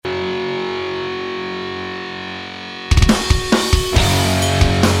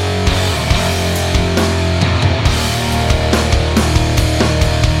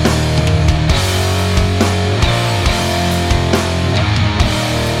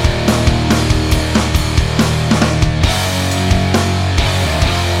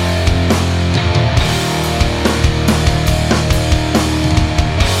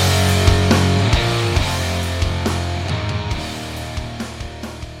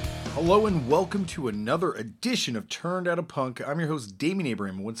Hello and welcome to another edition of Turned Out a Punk. I'm your host, Damian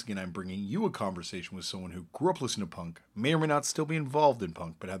Abraham, and once again I'm bringing you a conversation with someone who grew up listening to punk, may or may not still be involved in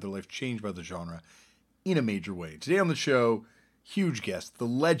punk, but had their life changed by the genre in a major way. Today on the show, huge guest, the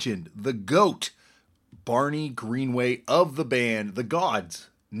legend, the GOAT, Barney Greenway of the band, the Gods.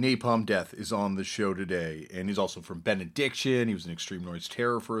 Napalm Death is on the show today, and he's also from Benediction. He was in Extreme Noise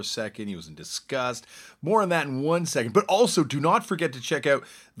Terror for a second. He was in Disgust. More on that in 1 second. But also, do not forget to check out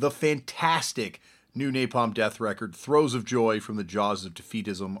the fantastic new Napalm Death record, Throes of Joy from the Jaws of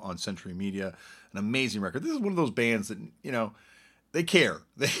Defeatism on Century Media. An amazing record. This is one of those bands that, you know, they care.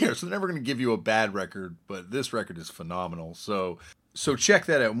 They care, so they're never going to give you a bad record, but this record is phenomenal. So check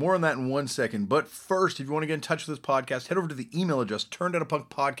that out. More on that in 1 second. But first, if you want to get in touch with this podcast, head over to the email address,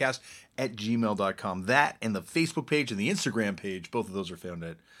 turnedoutapunkpodcast@gmail.com. That and the Facebook page and the Instagram page, both of those are found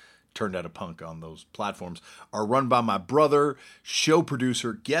at Turned Out a Punk on those platforms, are run by my brother, show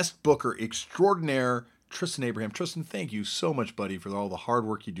producer, guest booker extraordinaire, Tristan Abraham. Tristan, thank you so much, buddy, for all the hard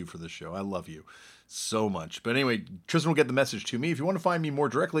work you do for this show. I love you so much. But anyway, Tristan will get the message to me. If you want to find me more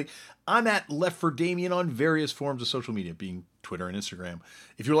directly, I'm at Left for Damian on various forms of social media, being Twitter and Instagram.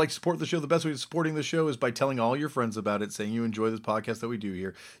 If you would like to support the show, the best way of supporting the show is by telling all your friends about it, saying you enjoy this podcast that we do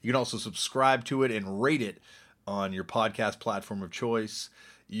here. You can also subscribe to it and rate it on your podcast platform of choice.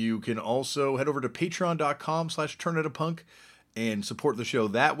 You can also head over to patreon.com/turnedoutapunk and support the show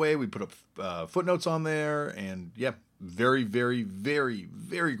that way. We put up footnotes on there, and yeah, very, very, very,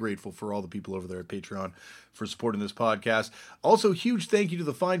 very grateful for all the people over there at Patreon for supporting this podcast. Also, huge thank you to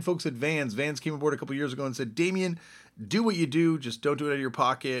the fine folks at Vans. Vans came aboard a couple years ago and said, Damian, do what you do, just don't do it out of your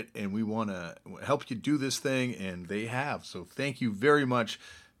pocket, and we want to help you do this thing, and they have. So thank you very much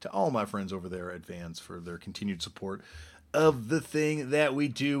to all my friends over there at Vans for their continued support of the thing that we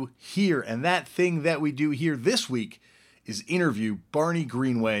do here. And that thing that we do here this week is interview Barney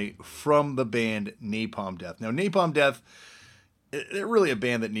Greenway from the band Napalm Death. Now, Napalm Death, they're really a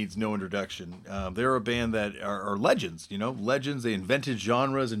band that needs no introduction. They're a band that are legends, you know, legends. They invented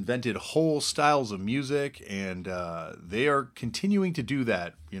genres, invented whole styles of music, and they are continuing to do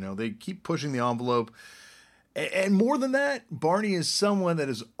that. You know, they keep pushing the envelope. And more than that, Barney is someone that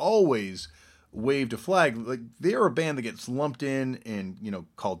has always waved a flag. Like, they're a band that gets lumped in and, you know,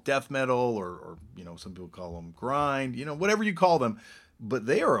 called death metal or you know, some people call them grind, you know, whatever you call them, but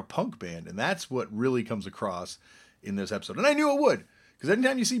they are a punk band, and that's what really comes across in this episode. And I knew it would, because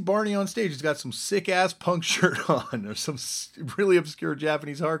anytime you see Barney on stage, he's got some sick ass punk shirt on, or some really obscure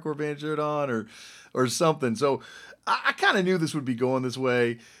Japanese hardcore band shirt on, or something. So I kind of knew this would be going this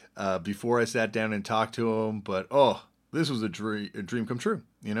way before I sat down and talked to him, but this was a dream come true.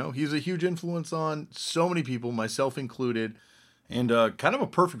 You know, he's a huge influence on so many people, myself included, and kind of a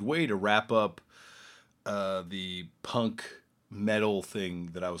perfect way to wrap up the punk metal thing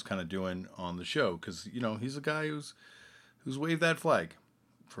that I was kind of doing on the show, because, you know, he's a guy who's waved that flag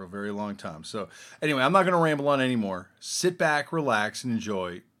for a very long time. So anyway, I'm not going to ramble on anymore. Sit back, relax, and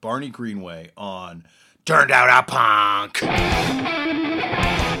enjoy Barney Greenway on Turned Out a Punk.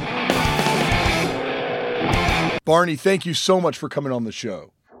 Barney, thank you so much for coming on the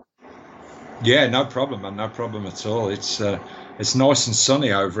show. Yeah, no problem, man. No problem at all. It's nice and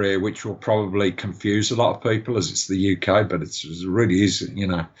sunny over here, which will probably confuse a lot of people as it's the UK, but it really is, you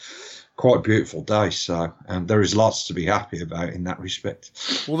know, quite a beautiful day. So there is lots to be happy about in that respect.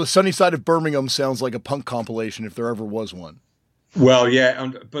 Well, the sunny side of Birmingham sounds like a punk compilation if there ever was one. Well,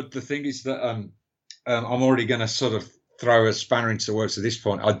 yeah, but the thing is that I'm already going to sort of throw a spanner into the works at this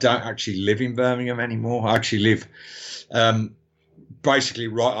point. I don't actually live in Birmingham anymore. I actually live basically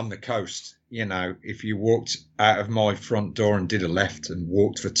right on the coast. You know, if you walked out of my front door and did a left and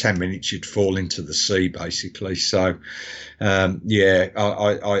walked for 10 minutes, you'd fall into the sea, basically. So, yeah,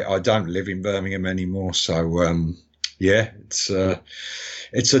 I don't live in Birmingham anymore. So, yeah, it's a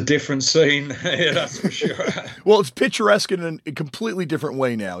different scene. Yeah, that's for sure. Well, it's picturesque in a completely different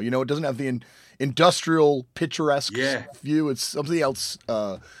way now. You know, it doesn't have the industrial picturesque view. It's something else,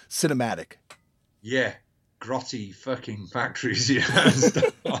 cinematic. Yeah. Grotty fucking factories, you know,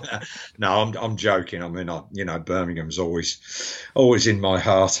 stuff like that. No, I'm joking. I mean, you know, Birmingham's always in my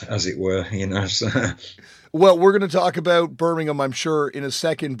heart, as it were, you know. So. Well, we're going to talk about Birmingham, I'm sure, in a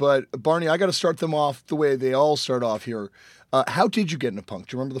second. But Barney, I got to start them off the way they all start off here. How did you get into punk?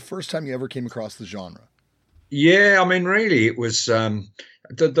 Do you remember the first time you ever came across the genre? Yeah, I mean, really, it was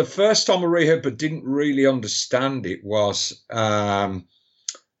the first time I really heard, but didn't really understand it was.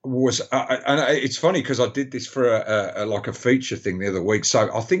 And it's funny because I did this for a feature thing the other week.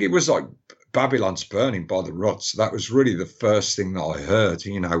 So I think it was like Babylon's Burning by the Ruts. That was really the first thing that I heard,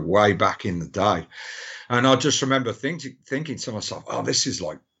 you know, way back in the day. And I just remember thinking to myself, oh, this is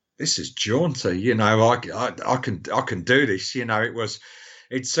like this is jaunty, I can do this.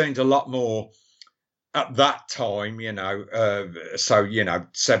 It seemed a lot more at that time, 70s,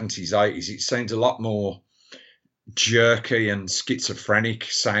 80s, it seemed a lot more jerky and schizophrenic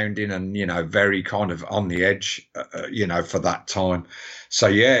sounding and, very kind of on the edge, for that time. So,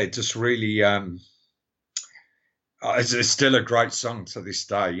 yeah, it just really, it's still a great song to this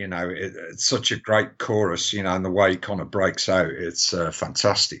day. It's such a great chorus, and the way it kind of breaks out, it's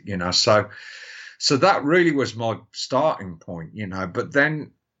fantastic, So that really was my starting point, but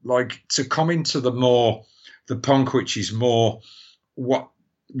then like to come into the punk, which is more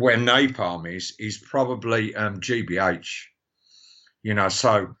where Napalm is probably GBH,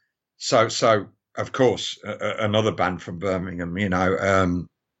 so of course another band from Birmingham, the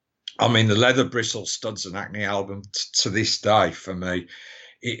Leather Bristle Studs and Acne album to this day for me,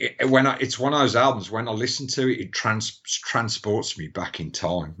 it's one of those albums when I listen to it, it transports me back in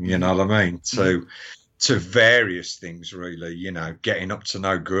time. You know what I mean? To various things, really. Getting up to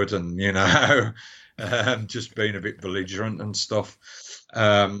no good, and just being a bit belligerent and stuff.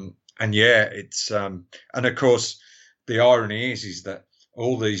 And yeah, it's and of course the irony is that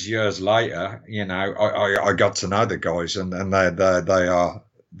all these years later, I got to know the guys, and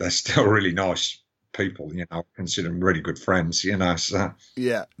they're still really nice people, consider them really good friends, so.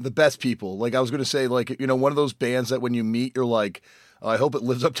 Yeah, the best people. Like I was going to say, like, one of those bands that when you meet, you're like, oh, I hope it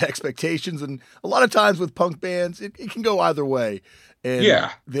lives up to expectations. And a lot of times with punk bands, it can go either way. And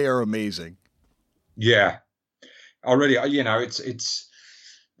yeah, they are amazing. Yeah, I really, it's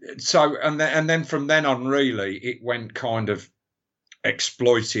so, and then from then on, really, it went kind of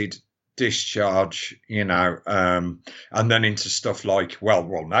Exploited, Discharge, and then into stuff like, well,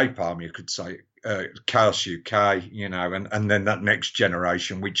 Napalm, you could say, Chaos UK, and then that next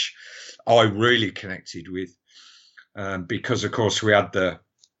generation, which I really connected with, because of course we had the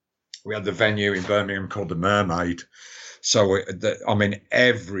venue in Birmingham called the Mermaid. So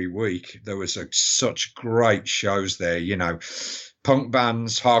every week there was such great shows there, punk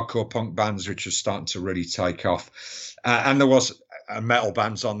bands, hardcore punk bands, which was starting to really take off, and there was metal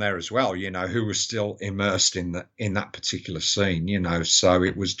bands on there as well, who were still immersed in that particular scene, so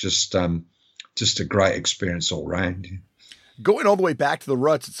it was just a great experience all round. Going all the way back to the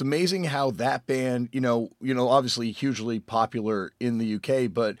Ruts, it's amazing how that band, obviously hugely popular in the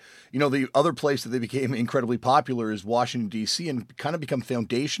UK, but, the other place that they became incredibly popular is Washington, D.C., and kind of become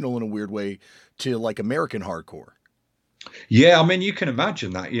foundational in a weird way to like American hardcore. Yeah, you can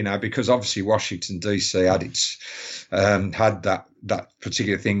imagine that, because obviously Washington D.C. had had that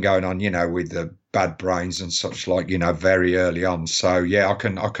particular thing going on, with the Bad Brains and such like, very early on. So yeah, I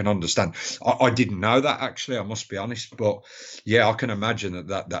can understand. I didn't know that actually, I must be honest, but yeah, I can imagine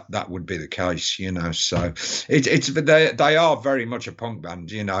that would be the case, So they are very much a punk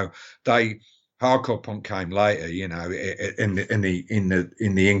band, hardcore punk came later, in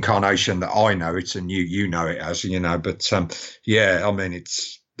the incarnation that I know it and you know it as, but yeah,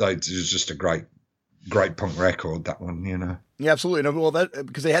 it's just a great punk record, that one, Yeah, absolutely. No, well, that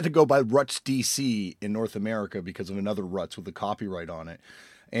because they had to go by Ruts DC in North America because of another Ruts with the copyright on it,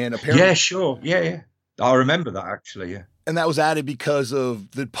 and apparently, yeah, sure, yeah, I remember that actually, yeah. And that was added because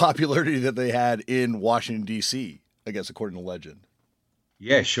of the popularity that they had in Washington D.C., I guess, according to legend.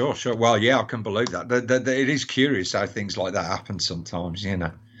 Yeah, sure. Well, yeah, I can believe that. It is curious how things like that happen sometimes,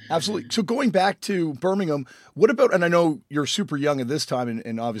 Absolutely. So going back to Birmingham, what about, and I know you're super young at this time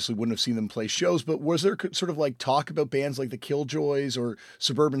and obviously wouldn't have seen them play shows, but was there sort of like talk about bands like the Killjoys or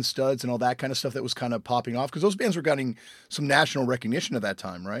Suburban Studs and all that kind of stuff that was kind of popping off? Because those bands were getting some national recognition at that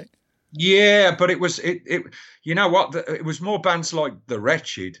time, right? Yeah, but it was, you know what, it was more bands like The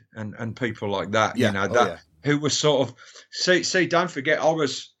Wretched and people like that, who were sort of, see, don't forget, I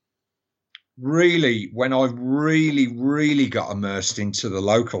was really, when I really got immersed into the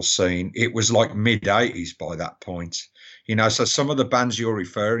local scene, it was like mid-80s by that point, so some of the bands you're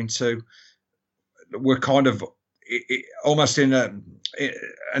referring to were kind of almost in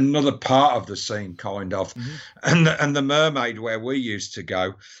another part of the scene, kind of, and the Mermaid, where we used to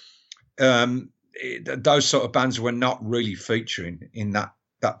go, those sort of bands were not really featuring in that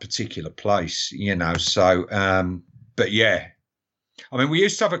particular place, so but yeah, we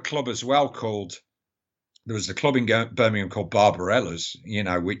used to have a club as well there was a club in Birmingham called Barbarella's,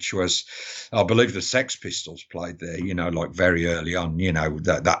 which was, I believe the Sex Pistols played there, like very early on,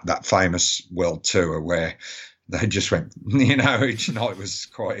 that famous world tour where they just went, each night was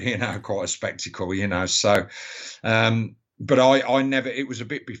quite a spectacle, so but I never, it was a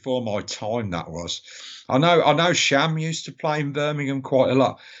bit before my time, that was. I know Sham used to play in Birmingham quite a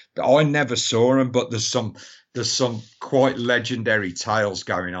lot, but I never saw him. But there's some there's some quite legendary tales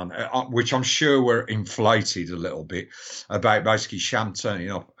going on, which I'm sure were inflated a little bit, about basically Sham turning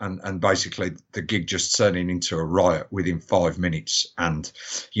up and basically the gig just turning into a riot within 5 minutes. And,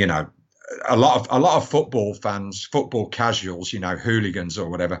 you know, a lot of football fans, football casuals, you know, hooligans or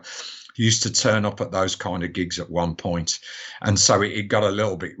whatever, used to turn up at those kind of gigs at one point, and so it got a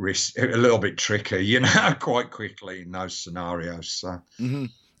little bit tricky, you know, quite quickly in those scenarios. So. Mm-hmm.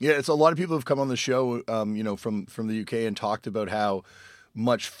 Yeah, it's a lot of people have come on the show, you know, from the UK and talked about how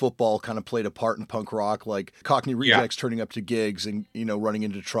much football kind of played a part in punk rock, like Cockney Rejects turning up to gigs and, you know, running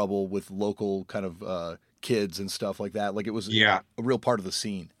into trouble with local kind of kids and stuff like that. Like it was a real part of the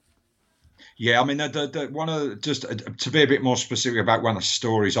scene. Yeah, I mean, one of just to be a bit more specific about one of the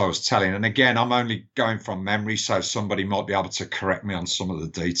stories I was telling, and again, I'm only going from memory, so somebody might be able to correct me on some of the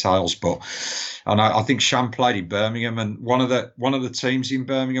details. But I think Sham played in Birmingham, and one of the teams in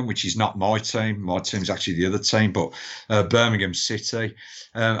Birmingham, which is not my team's actually the other team, but Birmingham City.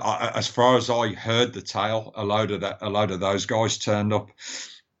 As far as I heard the tale, a load of those guys turned up,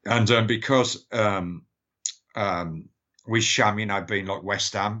 and because. With Sham, you know, being like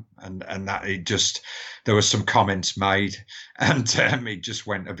West Ham, and that there were some comments made, and it just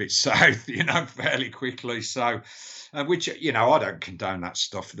went a bit south, you know, fairly quickly. So, which, you know, I don't condone that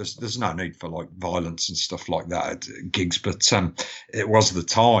stuff. There's no need for like violence and stuff like that at gigs, but it was the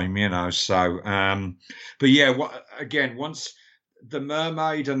time, you know. So, but yeah, again, once the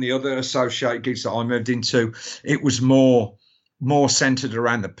Mermaid and the other associated gigs that I moved into, it was more centered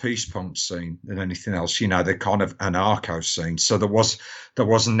around the peace punk scene than anything else, you know, the kind of anarcho scene. So there was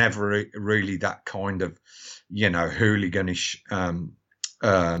never really that kind of, you know, hooliganish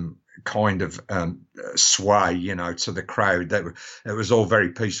kind of sway, you know, to the crowd. It was all very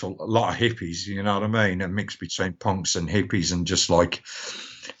peaceful. A lot of hippies, you know what I mean, a mix between punks and hippies, and just like,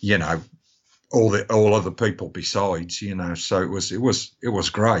 you know, all other people besides, you know. So it was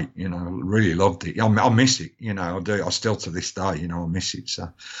great, you know. Really loved it. I miss it, you know. I do. I still to this day, you know, I miss it. So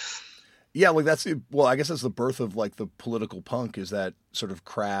yeah, like I guess that's the birth of like the political punk, is that sort of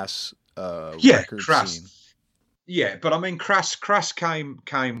crass record crass scene. Yeah, but I mean, crass came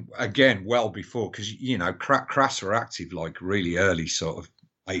again well before, because, you know, crass were active like really early, sort of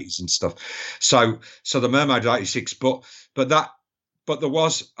 80s and stuff. So the Mermaid 86, but there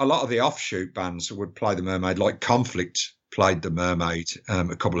was a lot of the offshoot bands that would play the Mermaid, like Conflict played the Mermaid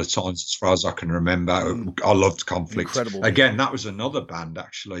a couple of times, as far as I can remember. I loved Conflict. Incredible. Again, that was another band,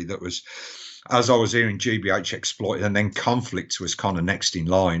 actually, that was, as I was hearing GBH Exploited, and then Conflict was kind of next in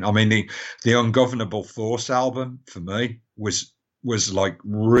line. I mean, the Ungovernable Force album, for me, was like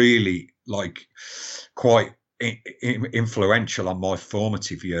really, like, quite influential on my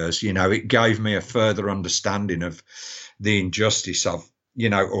formative years. You know, it gave me a further understanding of the injustice of, you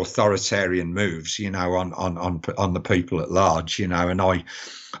know, authoritarian moves, you know, on the people at large, you know, and I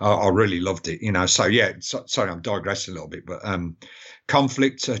really loved it, you know. So yeah, sorry, I'm digressing a little bit, but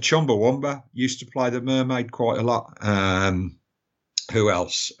Conflict, Chumbawamba used to play the Mermaid quite a lot. Who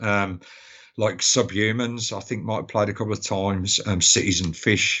else? Like Subhumans, I think might have played a couple of times. Cities and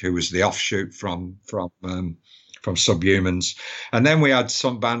Fish, who was the offshoot from Subhumans, and then we had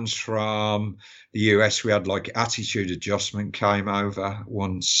some bands from the US. We had like Attitude Adjustment came over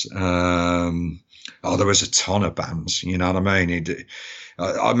once. There was a ton of bands, you know what I mean?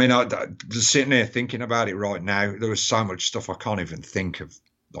 I'm sitting here thinking about it right now. There was so much stuff I can't even think of,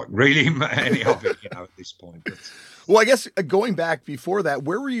 like, really any of it, you know, at this point. But, well, I guess going back before that,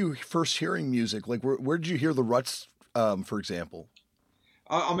 where were you first hearing music? Like, where did you hear the Ruts, for example?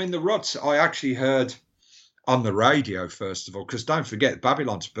 I mean, the Ruts I actually heard on the radio, first of all, because don't forget,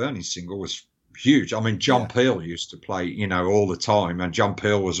 Babylon's Burning single was huge. I mean, John Peel used to play, you know, all the time, and John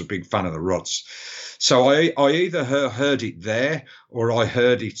Peel was a big fan of the Ruts. So I either heard it there, or I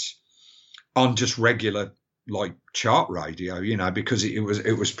heard it on just regular, like, chart radio, you know, because it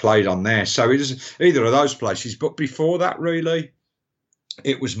was played on there. So it is either of those places. But before that, really,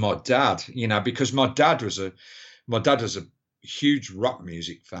 it was my dad, you know, because my dad was a huge rock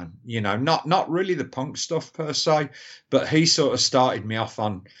music fan, you know, not really the punk stuff per se, but he sort of started me off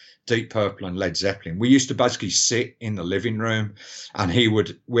on Deep Purple and Led Zeppelin. We used to basically sit in the living room, and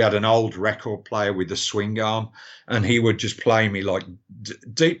we had an old record player with a swing arm, and he would just play me like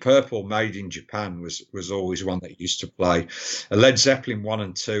Deep Purple, Made in Japan was always one that he used to play. Led Zeppelin 1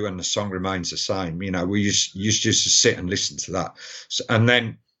 and 2, and The Song Remains the Same. You know, we used to sit and listen to that.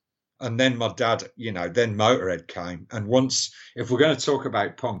 And then my dad, you know, then Motorhead came. And once, if we're going to talk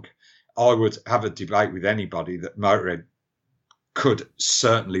about punk, I would have a debate with anybody that Motorhead could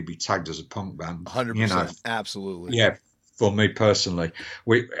certainly be tagged as a punk band. 100%, you know, absolutely. Yeah, for me personally,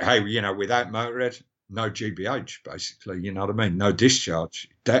 you know, without Motorhead, no GBH, basically, you know what I mean? No Discharge,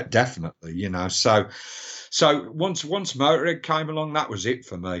 definitely, you know. So once Motorhead came along, that was it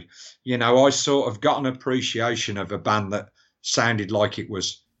for me. You know, I sort of got an appreciation of a band that sounded like it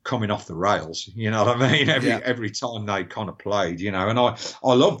was coming off the rails, you know what I mean? Every time they kind of played, you know, and I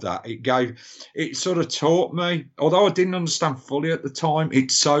loved that. It sort of taught me, although I didn't understand fully at the time, it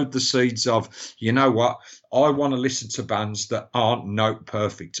sowed the seeds of, you know what, I want to listen to bands that aren't note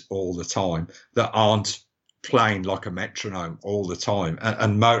perfect all the time, that aren't playing like a metronome all the time.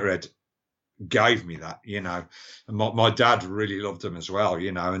 And Motorhead gave me that, you know. And my dad really loved them as well,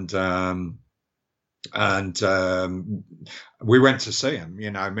 you know, and we went to see him,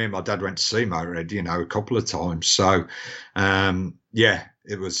 you know. Me and my dad went to see Motorhead, you know, a couple of times. So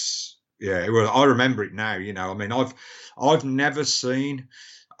it was I remember it now, you know. I mean, I've never seen,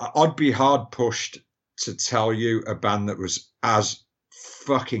 I'd be hard pushed to tell you a band that was as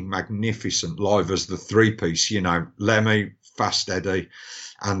fucking magnificent live as the three-piece, you know, Lemmy, Fast Eddie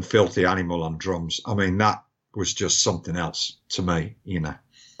and Filthy Animal on drums. I mean, that was just something else to me, you know.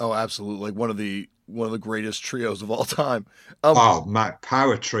 Oh, absolutely. Like one of the greatest trios of all time.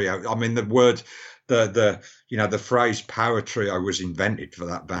 Power trio. I mean, the word, the phrase power trio was invented for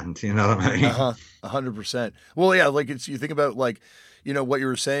that band. You know what I mean? 100%. Well, yeah, like you think about like, you know, what you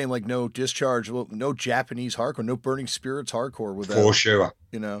were saying, like no Discharge, well, no Japanese hardcore, no Burning Spirits hardcore without. For sure.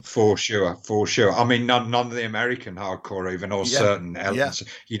 You know, for sure. I mean, none of the American hardcore, even, or certain elements.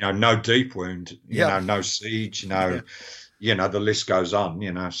 You know, no Deep Wound. You know, no Siege. You know, the list goes on.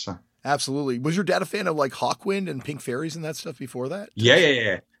 You know, so. Absolutely. Was your dad a fan of like Hawkwind and Pink Fairies and that stuff before that?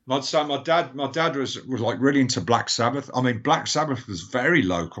 Yeah. My dad was like really into Black Sabbath. I mean, Black Sabbath was very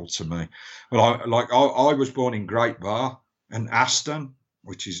local to me. Well, I was born in Great Barr, and Aston,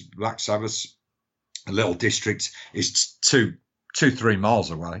 which is Black Sabbath's little district, is 2-3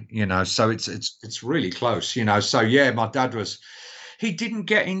 miles away. You know, so it's really close. You know, so yeah, my dad was. He didn't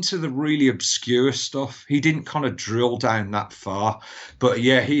get into the really obscure stuff. He didn't kind of drill down that far. But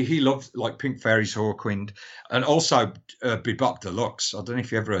yeah, he loved like Pink Fairies, Hawkwind, and also Bebop Deluxe. I don't know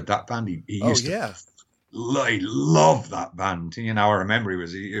if you ever heard that band. He used to love that band. You know, I remember he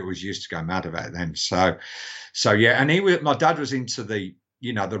was used to go mad about them. So yeah, and my dad was into the,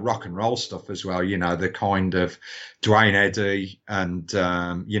 you know, the rock and roll stuff as well. You know, the kind of Dwayne Eddy and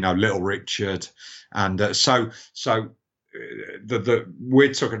you know, Little Richard, and so.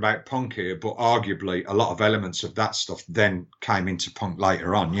 We're talking about punk here, but arguably a lot of elements of that stuff then came into punk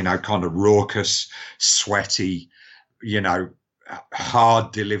later on, you know, kind of raucous, sweaty, you know,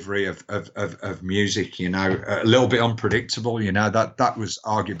 hard delivery of music, you know, a little bit unpredictable, you know, that was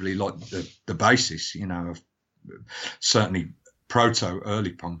arguably like the basis, you know, of certainly proto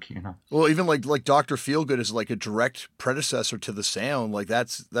early punk, you know. Well, even like Dr. Feelgood is like a direct predecessor to the sound. Like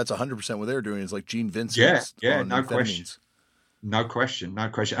that's 100% what they're doing, is like Gene Vincent. Yeah, no question. No question.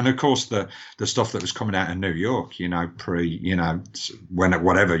 And of course the stuff that was coming out in New York, you know, you know,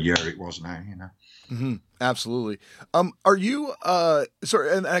 whatever year it was now, you know. Mm-hmm. Absolutely. Are you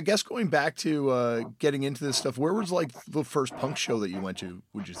sorry, and I guess going back to getting into this stuff, where was like the first punk show that you went to,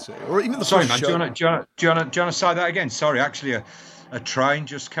 would you say? Or even the first show? Do you want to say that again? Sorry, actually a train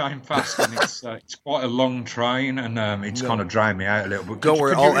just came past, and it's quite a long train, and it's kind of drained me out a little bit. Don't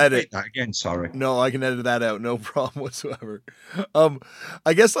worry, I'll edit that again. Sorry. No, I can edit that out. No problem whatsoever.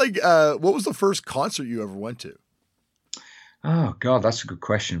 I guess like what was the first concert you ever went to? Oh God, that's a good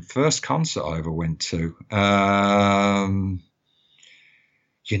question. First concert I ever went to.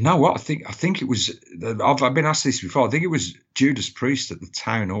 You know what? I think it was. I've been asked this before. I think it was Judas Priest at the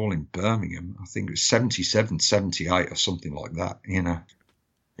Town Hall in Birmingham. I think it was 77, 78 or something like that. You know,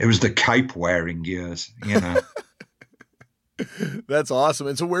 it was the cape wearing years. You know, that's awesome.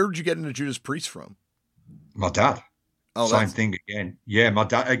 And so, where did you get into Judas Priest from? My dad. Oh, same thing again. Yeah, my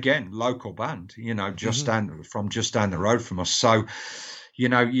dad again, local band. You know, just down the road from us. So. You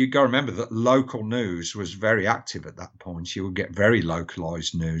know, you got to remember that local news was very active at that point. You would get very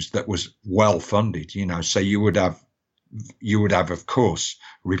localized news that was well funded, you know, so you would have, of course,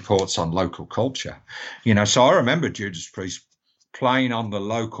 reports on local culture, you know. So I remember Judas Priest playing on the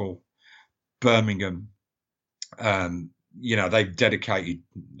local Birmingham, you know, they dedicated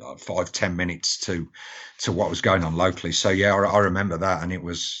 5-10 minutes to what was going on locally. So, yeah, I remember that. And it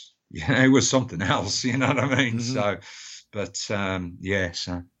was something else, you know what I mean? Mm-hmm. So. But yeah,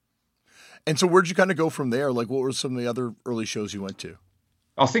 so. And so, where'd you kind of go from there? Like, what were some of the other early shows you went to?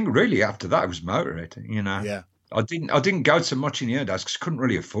 I think really after that it was Motorhead. You know, yeah. I didn't go to much in the early days because I couldn't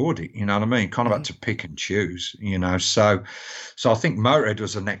really afford it. You know what I mean? Kind of had to pick and choose. You know, so I think Motorhead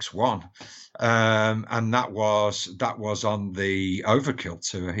was the next one. And that was on the Overkill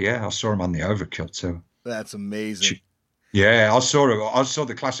tour. Yeah, I saw him on the Overkill tour. That's amazing. Yeah, I saw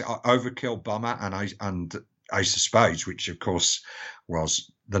the classic Overkill, Bomber, and Ace of Spades, which of course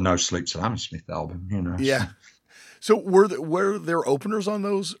was the No Sleep Till Hammersmith album. Yeah. So were there openers on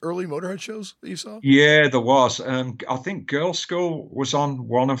those early Motorhead shows that you saw? Yeah, there was. I think Girl School was on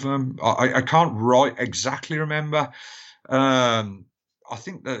one of them. I can't exactly remember. I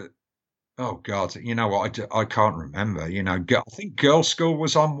think that. Oh God, you know what? I can't remember. I think Girl School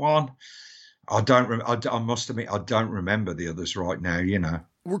was on one. I must admit, I don't remember the others right now.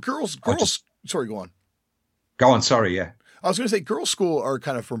 Were girls? Sorry, go on. Go on. Sorry, yeah. I was going to say, Girls School are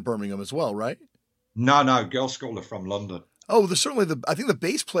kind of from Birmingham as well, right? No, Girls School are from London. Oh, there's certainly I think the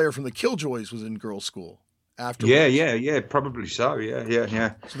bass player from the Killjoys was in Girls School after. Yeah, probably so.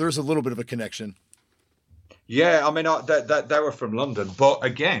 Yeah. So there's a little bit of a connection. Yeah, I mean, they were from London, but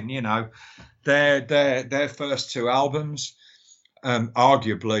again, their first two albums,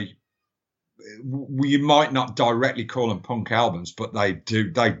 arguably, you might not directly call them punk albums, but they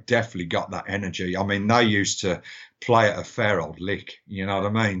definitely got that energy. I mean, they used to play at a fair old lick, you know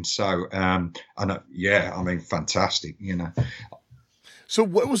what I mean? So, yeah, I mean, fantastic, So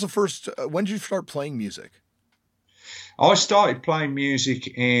what was the first, when did you start playing music? I started playing music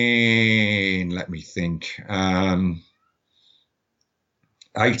in, let me think, 88,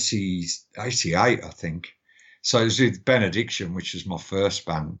 I think. So it was with Benediction, which was my first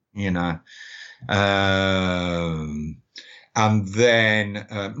band, and then,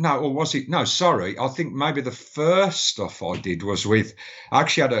 no, or was it? No, sorry. I think maybe the first stuff I did was with, I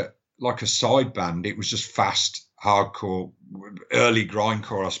actually had a side band. It was just fast, hardcore, early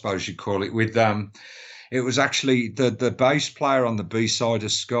grindcore, I suppose you'd call it, with, it was actually the bass player on the B-side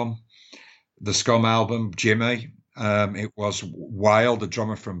of the Scum album, Jimmy. It was Whale, the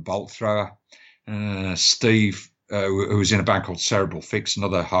drummer from Bolt Thrower, Steve, who was in a band called Cerebral Fix,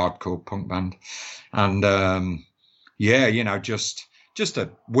 another hardcore punk band, and yeah, just a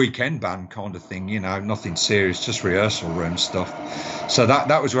weekend band kind of thing, nothing serious, just rehearsal room stuff. So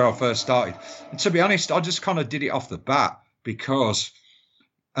that was where I first started. And to be honest, I just kind of did it off the bat because.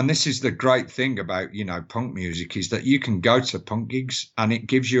 And this is the great thing about, punk music is that you can go to punk gigs and it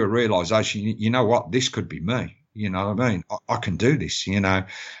gives you a realization, you know what, this could be me. You know what I mean? I can do this, and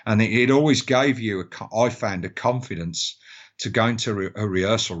it always gave you, I found, a confidence to go into a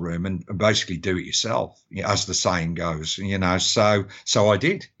rehearsal room and basically do it yourself, as the saying goes, So I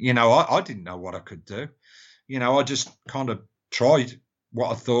did, I didn't know what I could do. I just kind of tried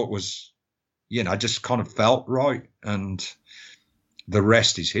what I thought was, just kind of felt right. And the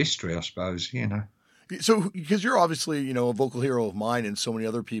rest is history, I suppose, So, because you're obviously, a vocal hero of mine and so many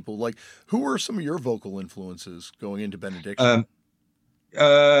other people, like, who were some of your vocal influences going into Benediction?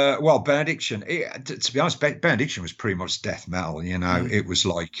 Well, Benediction, to be honest, Benediction was pretty much death metal, It was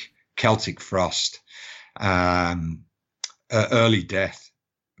like Celtic Frost, early Death,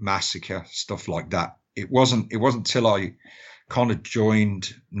 Massacre, stuff like that. It wasn't till I kind of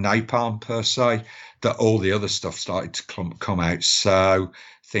joined Napalm per se that all the other stuff started to come out. So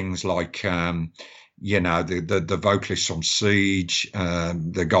things like the vocalist from Siege,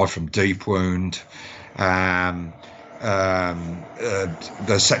 the guy from Deep Wound, the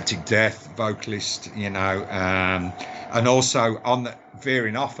Septic Death vocalist, and also on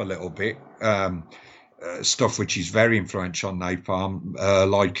veering off a little bit, stuff which is very influential on Napalm,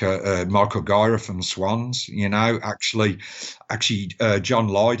 like Michael Gyra from Swans, actually John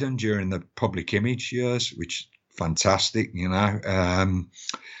Lydon during the Public Image years, which is fantastic,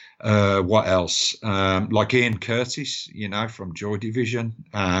 what else? Like Ian Curtis, from Joy Division,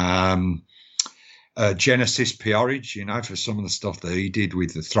 Genesis Peorage, for some of the stuff that he did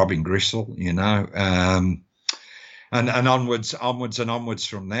with the Throbbing Gristle, and onwards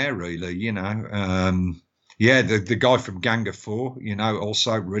from there, really, yeah, the guy from Gang of Four,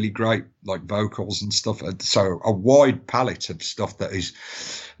 also really great, like vocals and stuff. So a wide palette of stuff that is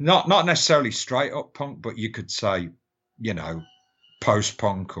not necessarily straight up punk, but you could say, post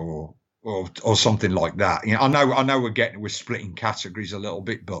punk or something like that. I know we're splitting categories a little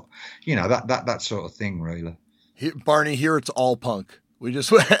bit, but that sort of thing, really. Barney, here it's all punk. We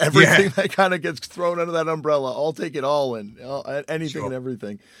just everything that kind of gets thrown under that umbrella. I'll take it all and anything and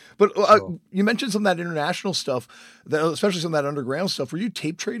everything. But you mentioned some of that international stuff, especially some of that underground stuff. Were you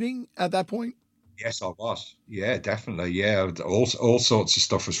tape trading at that point? Yes, I was. Yeah, definitely. Yeah, all sorts of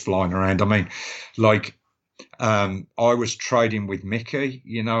stuff was flying around. I mean, like I was trading with Mickey,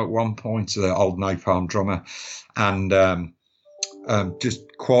 at one point, the old Napalm drummer, and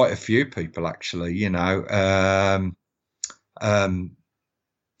just quite a few people actually,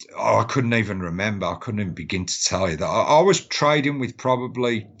 I couldn't even remember. I couldn't even begin to tell you that. I was trading with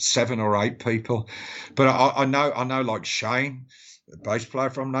probably 7 or 8 people, but I know like Shane, the bass player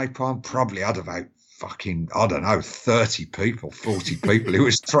from Napalm, probably had about fucking, I don't know, 30 people, 40 people he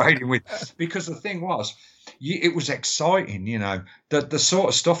was trading with. Because the thing was, it was exciting, the sort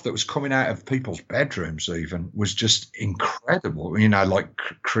of stuff that was coming out of people's bedrooms even was just incredible, like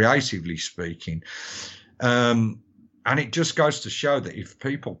creatively speaking. And it just goes to show that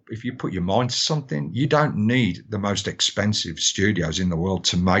if you put your mind to something, you don't need the most expensive studios in the world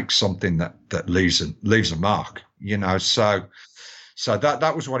to make something that leaves a mark, So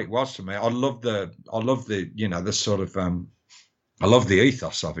that was what it was to me. I love the the sort of I love the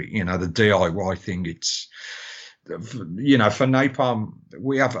ethos of it, the DIY thing. It's for Napalm,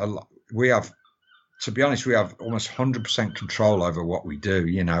 we have to be honest, we have almost 100% control over what we do,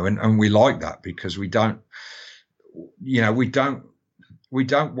 and we like that because we don't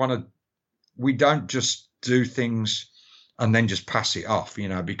just do things and then just pass it off,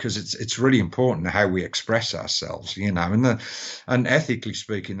 because it's really important how we express ourselves, and ethically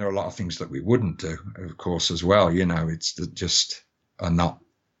speaking, there are a lot of things that we wouldn't do, of course, as well. It's that just are not,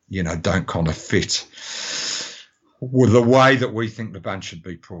 don't kind of fit with the way that we think the band should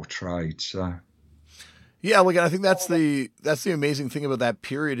be portrayed. So. Yeah, like I think that's the amazing thing about that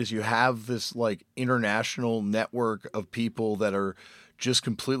period is you have this like international network of people that are just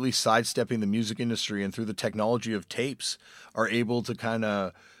completely sidestepping the music industry and through the technology of tapes are able to kind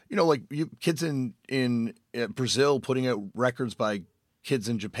of, like kids in Brazil putting out records by kids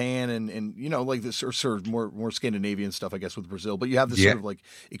in Japan and like this sort of more Scandinavian stuff, I guess, with Brazil. But you have this sort of like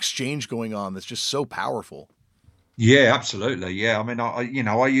exchange going on that's just so powerful. Yeah, absolutely. Yeah, I mean, I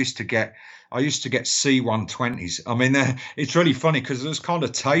used to get C120s. I mean, it's really funny because there's kind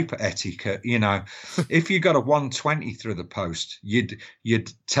of tape etiquette. If you got a 120 through the post, you'd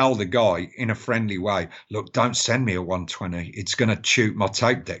tell the guy in a friendly way, "Look, don't send me a 120. It's going to chew. My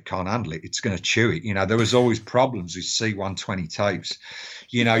tape deck can't handle it. It's going to chew it." There was always problems with C120 tapes.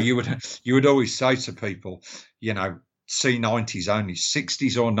 You would always say to people, C90s only,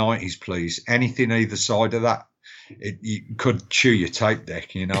 60s or 90s, please. Anything either side of that. You could chew your tape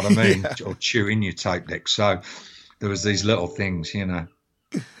deck, you know what I mean? Yeah. Or chew in your tape deck. So there was these little things,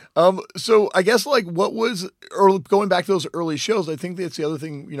 So I guess like what was going back to those early shows, I think that's the other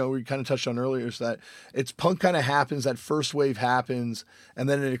thing, we kind of touched on earlier is that it's punk kind of happens, that first wave happens, and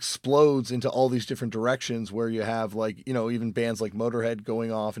then it explodes into all these different directions where you have like, even bands like Motorhead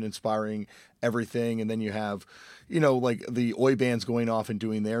going off and inspiring everything. And then you have, like the Oi bands going off and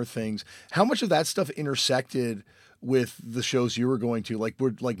doing their things. How much of that stuff intersected with the shows you were going to? Like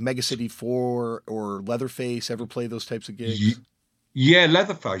would like Mega City 4 or Leatherface ever play those types of gigs? Yeah,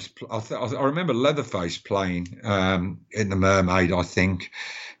 Leatherface. I remember Leatherface playing in the Mermaid, I think.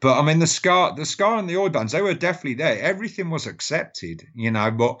 But I mean, the Ska and the Oi bands, they were definitely there. Everything was accepted,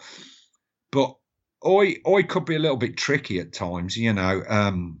 but Oi could be a little bit tricky at times, there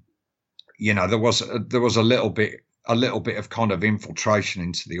was a little bit of kind of infiltration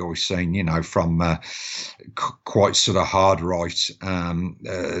into the Oi scene, from quite sort of hard right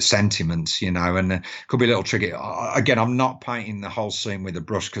sentiments, and it could be a little tricky. Again, I'm not painting the whole scene with a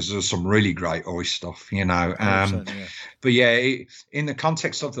brush because there's some really great Oi stuff, yeah. But yeah, in the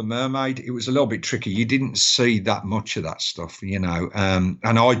context of the Mermaid, it was a little bit tricky. You didn't see that much of that stuff, and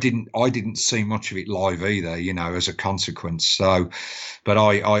I didn't see much of it live either, as a consequence. So, but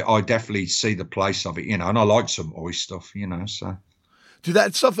I definitely see the place of it, and I like some Oi stuff, so. Did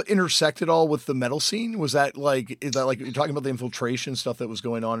that stuff intersect at all with the metal scene? Is that like you're talking about the infiltration stuff that was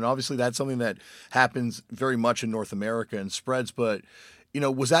going on? And obviously that's something that happens very much in North America and spreads, but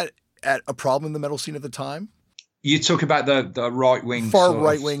was that a problem in the metal scene at the time? You talk about the right-wing far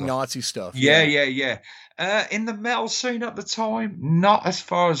right-wing Nazi stuff. Yeah. In the metal scene at the time, not as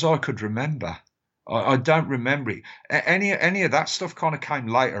far as I could remember. I don't remember it. Any of that stuff kind of came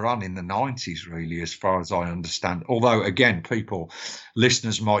later on in the 90s, really, as far as I understand. Although, again,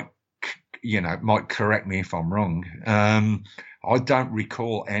 listeners might correct me if I'm wrong. I don't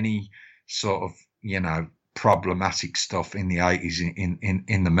recall any sort of, problematic stuff in the 80s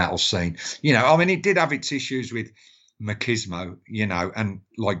in the metal scene. I mean, it did have its issues with machismo, and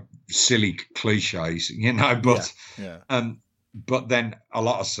like silly cliches, but but then a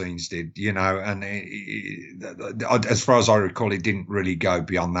lot of scenes did, and as far as I recall, it didn't really go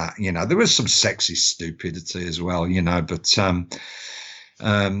beyond that. There was some sexist stupidity as well, but I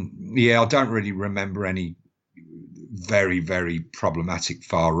don't really remember any very, very problematic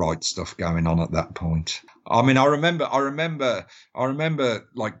far right stuff going on at that point. I mean, I remember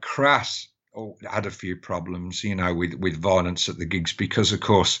like Crass had a few problems, with violence at the gigs because, of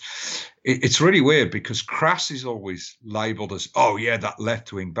course, it's really weird because Crass is always labelled as, oh yeah, that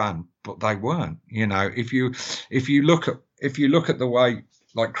left-wing band, but they weren't. If you look at the way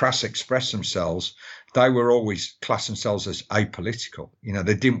like Crass express themselves, they were always class themselves as apolitical.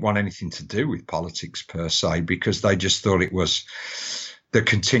 They didn't want anything to do with politics per se because they just thought it was the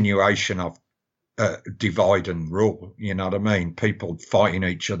continuation of divide and rule. You know what I mean? People fighting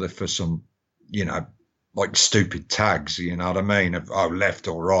each other for some, like stupid tags, you know what I mean? Of, left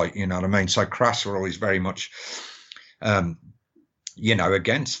or right, you know what I mean? So Crass were always very much,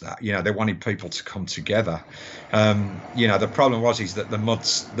 against that. They wanted people to come together. The problem is that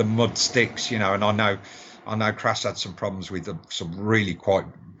the mud sticks, and I know Crass had some problems with some really quite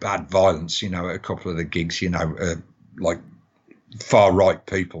bad violence, at a couple of the gigs, like far right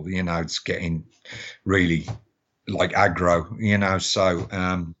people, it's getting really like aggro, so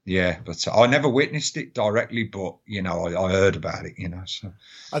but I never witnessed it directly, but I heard about it, so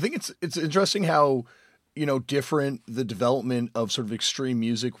I think it's interesting how different the development of sort of extreme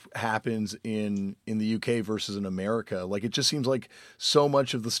music happens in the UK versus in America. Like, it just seems like so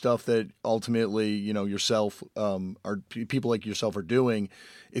much of the stuff that ultimately, yourself, or people like yourself are doing,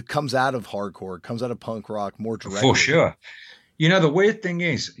 it comes out of hardcore, it comes out of punk rock more directly. For sure. The weird thing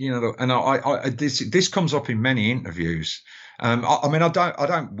is, and this comes up in many interviews. I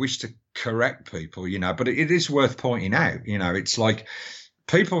don't wish to correct people, but it is worth pointing out. It's like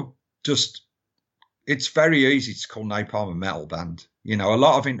people just. It's very easy to call Napalm a metal band. A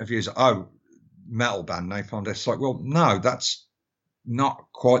lot of interviews. Metal band, Napalm. It's like, well, no, that's not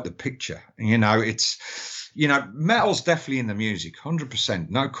quite the picture. It's. Metal's definitely in the music, 100%,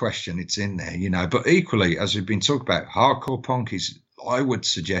 no question, it's in there, but equally, as we've been talking about, hardcore punk is, I would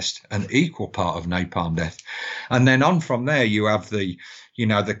suggest, an equal part of Napalm Death. And then on from there, you have the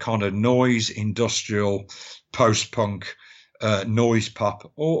kind of noise, industrial, post-punk, noise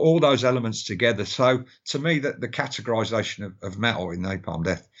pop, all those elements together. So to me, the categorization of metal in Napalm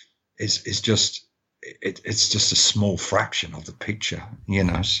Death is just, it's just a small fraction of the picture,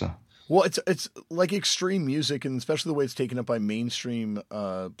 so. Well, it's like extreme music, and especially the way it's taken up by mainstream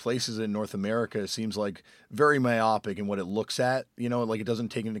places in North America seems like very myopic in what it looks at. Like it doesn't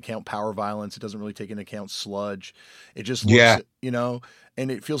take into account power violence. It doesn't really take into account sludge. It just looks,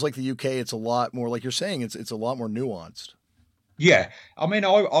 and it feels like the UK. It's a lot more, like you're saying. It's a lot more nuanced. Yeah, I mean,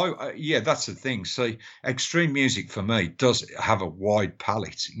 that's the thing. See, extreme music for me does have a wide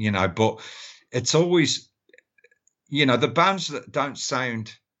palette, but it's always, the bands that don't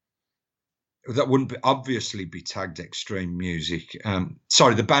sound. That wouldn't obviously be tagged extreme music.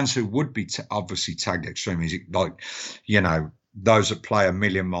 The bands who would be obviously tagged extreme music, like, those that play a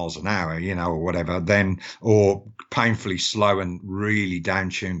million miles an hour, or whatever, or painfully slow and really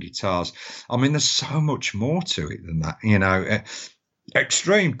down-tuned guitars. I mean, there's so much more to it than that,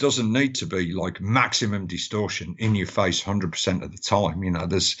 Extreme doesn't need to be like maximum distortion in your face 100% of the time.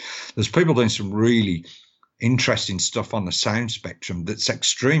 There's people doing some really interesting stuff on the sound spectrum that's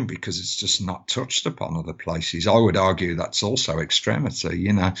extreme because it's just not touched upon other places. I would argue that's also extremity,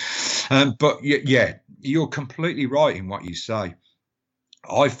 but yeah, you're completely right in what you say.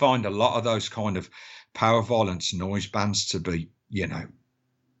 I find a lot of those kind of power violence noise bands to be,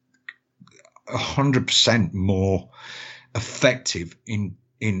 100% more effective in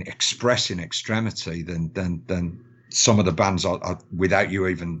expressing extremity than some of the bands are, without you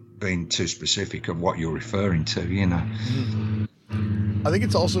even being too specific of what you're referring to, I think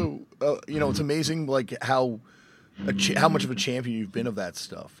it's also, it's amazing, like how much of a champion you've been of that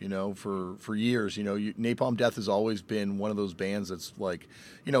stuff, for years. Napalm Death has always been one of those bands that's like,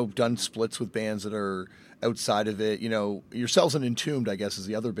 done splits with bands that are outside of it. Yourselves and Entombed, I guess, is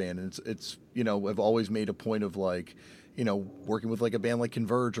the other band, and it's have always made a point of like, working with like a band like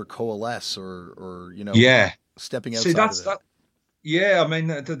Converge or Coalesce or stepping outside of it. Yeah, I mean,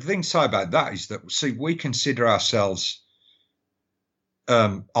 the thing to say about that is that, we consider ourselves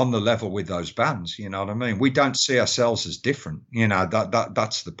on the level with those bands, you know what I mean? We don't see ourselves as different,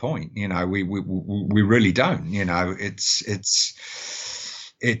 that's the point, we really don't,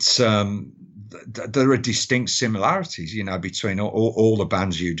 there are distinct similarities, between all the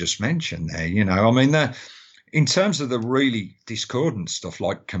bands you just mentioned there, I mean, in terms of the really discordant stuff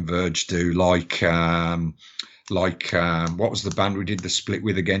like Converge do, like what was the band we did the split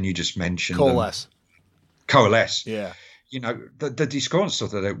with again? You just mentioned Coalesce. Yeah. The discordant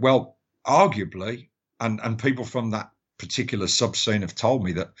stuff that, well, arguably, and people from that particular sub scene have told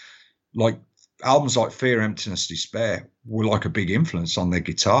me that, like, albums like Fear, Emptiness, Despair were like a big influence on their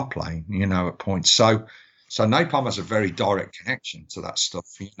guitar playing, at points. So So Napalm has a very direct connection to that stuff,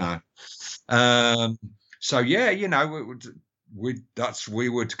 you know. So yeah, you know, we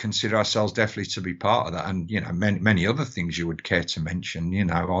would consider ourselves definitely to be part of that, and you know, many other things you would care to mention. You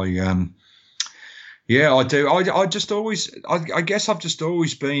know, yeah, I do. I just always, I guess I've just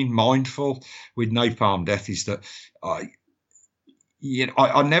always been mindful with Napalm Death is that I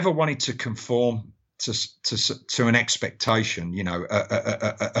never wanted to conform to an expectation, you know,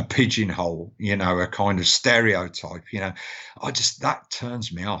 a pigeonhole, you know, a kind of stereotype, you know. That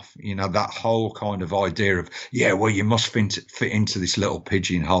turns me off, you know, that whole kind of idea of, yeah, well, you must fit into this little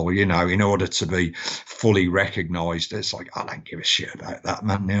pigeonhole, you know, in order to be fully recognized. It's like, I don't give a shit about that,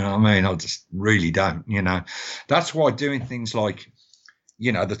 man. You know what I mean? I just really don't, you know. That's why doing things like,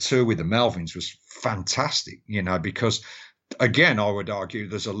 you know, the tour with the Melvins was fantastic, you know, because again, I would argue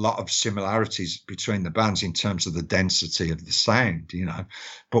there's a lot of similarities between the bands in terms of the density of the sound, you know,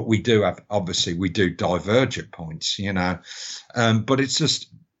 but we do diverge at points, you know, but it's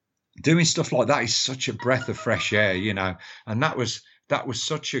just doing stuff like that is such a breath of fresh air, you know, and that was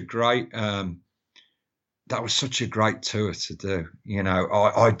such a great tour to do, you know.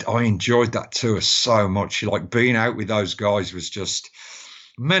 I enjoyed that tour so much. Like being out with those guys was just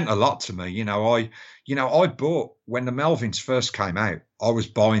meant a lot to me, you know. I bought, when the Melvins first came out, I was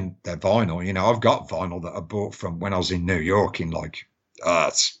buying their vinyl. You know, I've got vinyl that I bought from when I was in New York in like,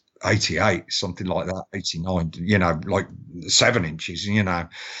 it's 88, something like that, 89, you know, like 7 inches, you know.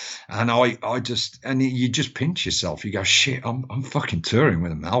 And you just pinch yourself. You go, shit, I'm fucking touring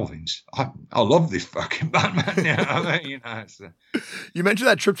with the Melvins. I love this fucking band, man. You know what I mean? You know, You mentioned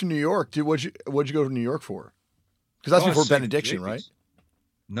that trip to New York. Dude, what'd you go to New York for? Because that's before Benediction, right?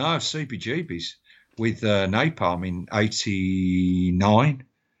 No, CBGB's. With Napalm in '89,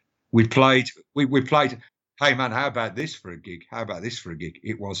 we played. Hey man, how about this for a gig?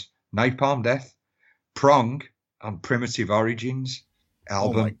 It was Napalm Death, Prong, and Primitive Origins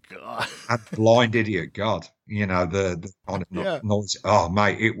album. Oh my god! And Blind Idiot God. You know, the kind of noise. Oh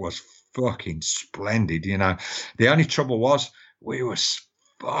mate, it was fucking splendid. You know, the only trouble was we were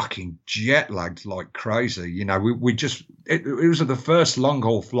fucking jet lagged like crazy. You know, it was the first long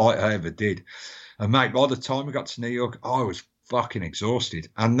haul flight I ever did. And mate, by the time we got to New York, I was fucking exhausted.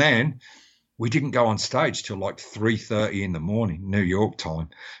 And then we didn't go on stage till like 3:30 in the morning, New York time.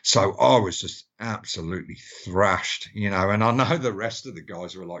 So I was just absolutely thrashed, you know. And I know the rest of the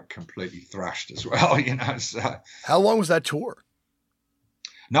guys were like completely thrashed as well, you know. So how long was that tour?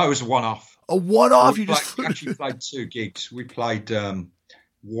 No, it was a one-off. A one-off? We actually played 2 gigs. We played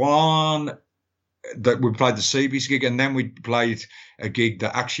one. That we played the Seabees gig, and then we played a gig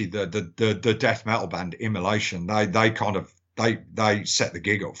that actually the death metal band Immolation, they set the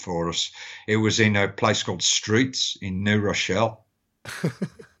gig up for us. It was in a place called Streets in New Rochelle.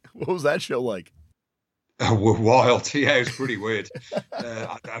 What was that show like? Wild. Yeah, it was pretty weird.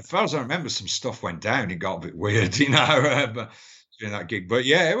 As far as I remember, some stuff went down. It got a bit weird, you know, but during that gig. But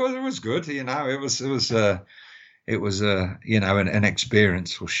yeah, it was good, you know. It was you know, an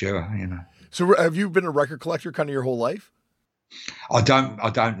experience for sure, you know. So have you been a record collector kind of your whole life? I don't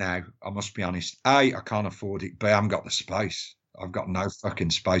now. I must be honest. A, I can't afford it. B, I haven't got the space. I've got no fucking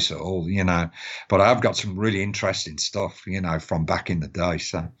space at all, you know. But I've got some really interesting stuff, you know, from back in the day.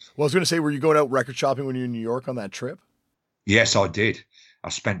 So, well, I was going to say, were you going out record shopping when you were in New York on that trip? Yes, I did. I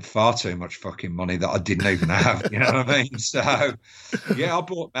spent far too much fucking money that I didn't even have. You know what I mean? So, yeah, I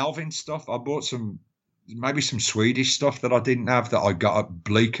bought Melvin stuff. I bought maybe some Swedish stuff that I didn't have that I got at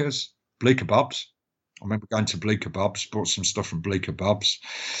Bleecker Bob's. I remember going to Bleecker Bob's, bought some stuff from Bleecker Bob's.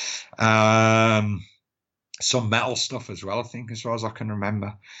 Some metal stuff as well, I think, as far as I can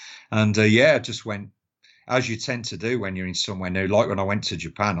remember. And yeah, just went, as you tend to do when you're in somewhere new. Like when I went to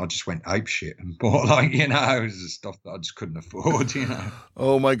Japan, I just went ape shit and bought, like, you know, it was stuff that I just couldn't afford, you know.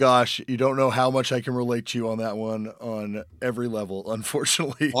 Oh my gosh, you don't know how much I can relate to you on that one on every level,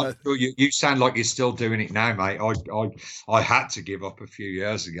 unfortunately. You sound like you're still doing it now, mate. I had to give up a few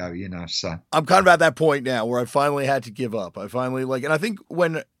years ago, you know, so. I'm kind of at that point now where I finally had to give up. I finally, like, and I think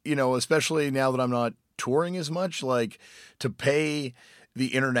when, you know, especially now that I'm not touring as much, like, to pay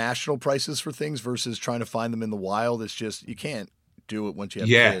the international prices for things versus trying to find them in the wild, it's just, you can't do it once you have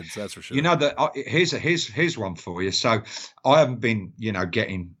kids, that's for sure. You know, here's one for you. So I haven't been, you know,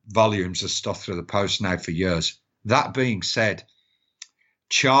 getting volumes of stuff through the post now for years. That being said,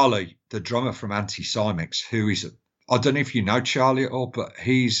 Charlie, the drummer from Anti-Cymix, who is, I don't know if you know Charlie at all, but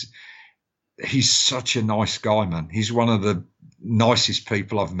he's such a nice guy, man. He's one of the nicest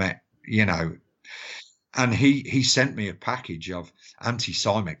people I've met, you know. And he sent me a package of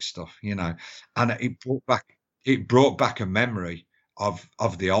Anti-Cymix stuff, you know, and it brought back a memory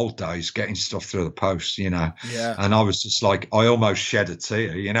of the old days, getting stuff through the post, Yeah. And I was just like, I almost shed a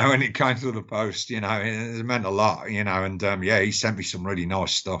tear, when it came through the post, it meant a lot, and he sent me some really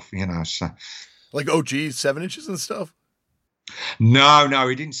nice stuff, so. Like OG 7 inches and stuff? No,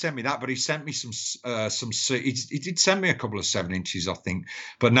 he didn't send me that, but he sent me some. He did send me a couple of 7 inches, I think,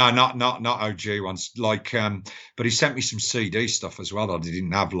 but no, not OG ones. Like, but he sent me some CD stuff as well that I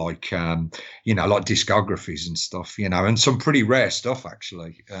didn't have, like, like discographies and stuff, and some pretty rare stuff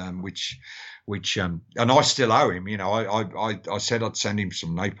actually, which, and I still owe him. I said I'd send him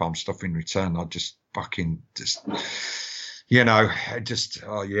some Napalm stuff in return. I just fucking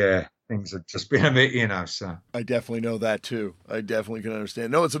oh yeah. Things have just been a bit, so. I definitely know that too. I definitely can understand.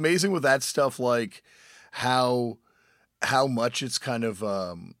 No, it's amazing with that stuff, like how much it's kind of,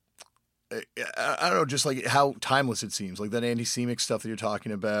 I don't know, just like how timeless it seems. Like that anti-Semitic stuff that you're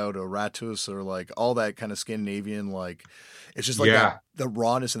talking about, or Ruts, or like all that kind of Scandinavian, like it's just like the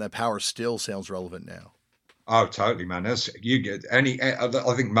rawness and that power still sounds relevant now. Oh, totally, man. You get I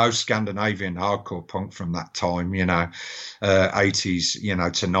think most Scandinavian hardcore punk from that time, 80s,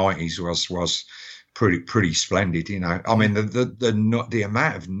 to 90s was pretty splendid, I mean, the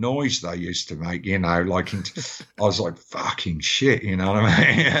amount of noise they used to make, like, I was like, fucking shit, you know what I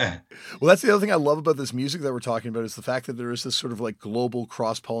mean? Yeah. Well, that's the other thing I love about this music that we're talking about is the fact that there is this sort of like global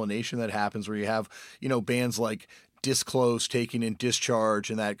cross-pollination that happens where you have, bands like Disclose taking in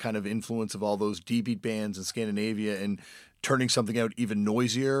Discharge and that kind of influence of all those D-beat bands in Scandinavia and turning something out even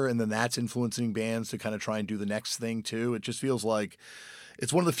noisier. And then that's influencing bands to kind of try and do the next thing too. It just feels like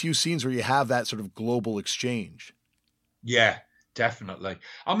it's one of the few scenes where you have that sort of global exchange. Yeah, definitely.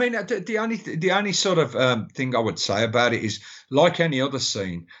 I mean, the only sort of thing I would say about it is, like any other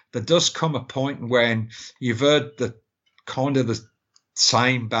scene, there does come a point when you've heard the kind of the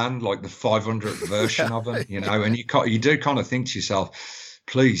same band, like the 500th version of them, and you do kind of think to yourself,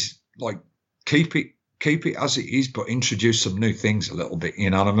 please, like, keep it as it is, but introduce some new things a little bit, you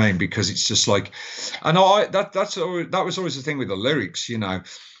know what I mean? Because it's just like, and that was always the thing with the lyrics, I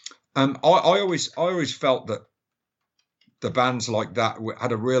always felt that the bands like that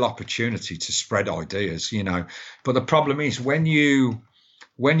had a real opportunity to spread ideas, but the problem is when you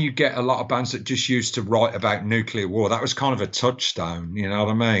get a lot of bands that just used to write about nuclear war, that was kind of a touchstone, you know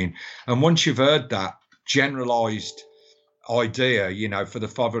what I mean? And once you've heard that generalized idea, for the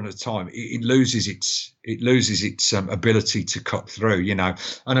 500th time, it loses its ability to cut through,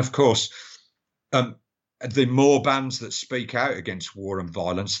 And of course, the more bands that speak out against war and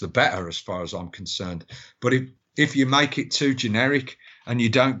violence, the better, as far as I'm concerned. But if you make it too generic and you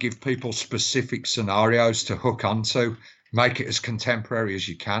don't give people specific scenarios to hook onto, make it as contemporary as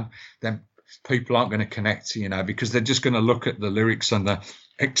you can, then people aren't going to connect, because they're just going to look at the lyrics and the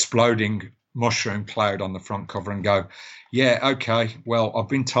exploding mushroom cloud on the front cover and go, yeah, okay, well, I've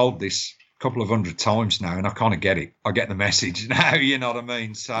been told this a couple of 100 times now and I kind of get it. I get the message now, you know what I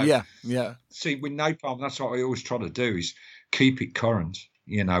mean? So, yeah. See, with Napalm, that's what I always try to do is keep it current,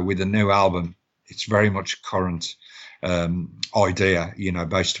 with a new album. It's very much current idea,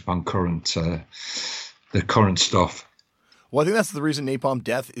 based upon the current stuff. Well, I think that's the reason Napalm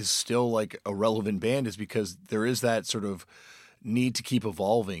Death is still like a relevant band, is because there is that sort of need to keep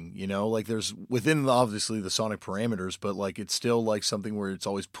evolving, like there's within obviously the sonic parameters, but like it's still like something where it's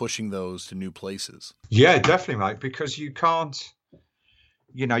always pushing those to new places. Yeah, definitely, mate, because you can't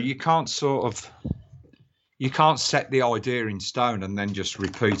set the idea in stone and then just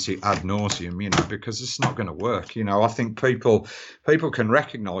repeat it ad nauseum, because it's not going to work. I think people can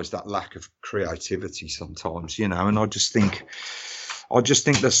recognize that lack of creativity sometimes, and I just think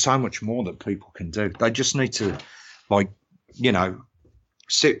there's so much more that people can do. They just need to, like,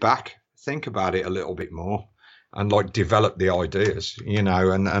 sit back, think about it a little bit more and like develop the ideas, and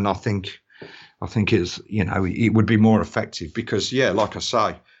I think it's, it would be more effective because, like I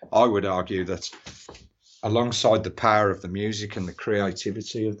say, I would argue that alongside the power of the music and the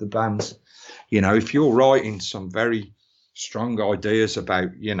creativity of the bands, if you're writing some very strong ideas about,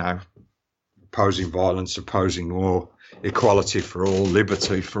 opposing violence, opposing war, equality for all,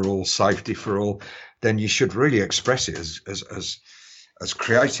 liberty for all, safety for all, then you should really express it as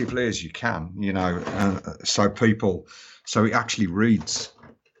creatively as you can, so it actually reads,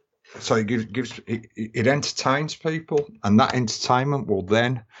 so it entertains people, and that entertainment will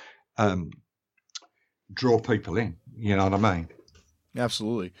then draw people in, you know what I mean?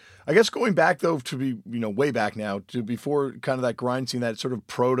 Absolutely. I guess going back though to be, way back now to before kind of that grind scene, that sort of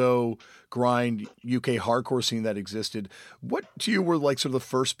proto grind UK hardcore scene that existed. What to you were like sort of the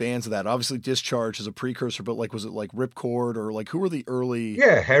first bands of that? Obviously Discharge as a precursor, but like, was it like Ripcord or like who were the early?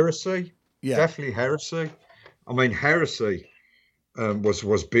 Yeah, Heresy. Yeah, definitely Heresy. I mean, Heresy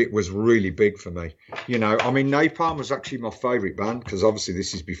was really big for me. You know, I mean, Napalm was actually my favourite band because obviously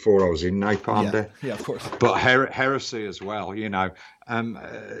this is before I was in Napalm. Yeah, of course. But Heresy as well. You know,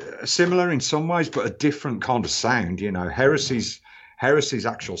 similar in some ways, but a different kind of sound. You know, Heresy's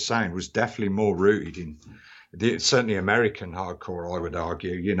actual sound was definitely more rooted in certainly American hardcore, I would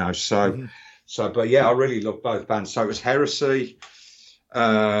argue. You know, but yeah, I really love both bands. So it was Heresy,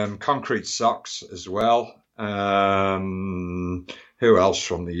 Concrete Socks as well. Who else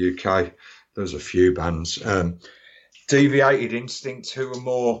from the UK? There's a few bands. Deviated Instinct, who were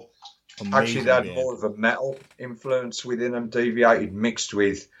more actually they had more of a metal influence within them. Deviated mixed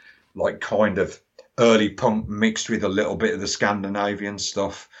with like kind of early punk mixed with a little bit of the Scandinavian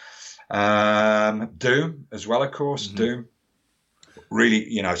stuff. Doom as well, of course. Doom.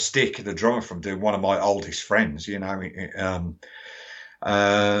 Really, you know, Stick, the drummer from Doom, one of my oldest friends, you know.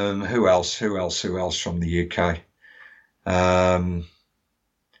 Who else from the UK?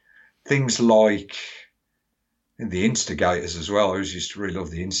 Things like the Instigators as well. I always used to really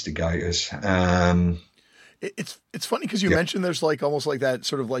love the Instigators. It's funny because you mentioned there's like almost like that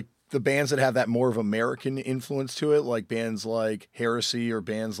sort of like the bands that have that more of American influence to it, like bands like Heresy or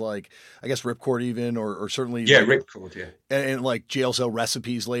bands like, I guess, Ripcord even, or certainly... Yeah, like, Ripcord, And like Jail Cell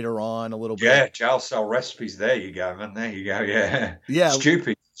Recipes later on a little bit. Yeah, Jail Cell Recipes, there you go, man, there you go, yeah. Yeah.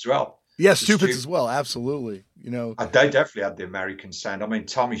 Stupid as well. Yeah, Stupids as well, absolutely. You know, they definitely had the American sound. I mean,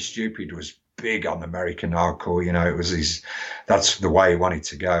 Tommy Stupid was big on American hardcore, you know, it was that's the way he wanted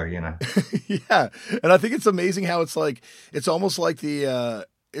to go, you know. Yeah, and I think it's amazing how it's like, it's almost like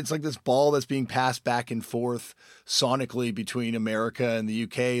it's like this ball that's being passed back and forth sonically between America and the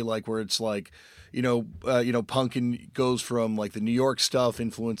UK, like where it's like, punk goes from like the New York stuff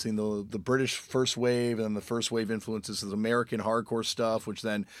influencing the British first wave, and then the first wave influences the American hardcore stuff, which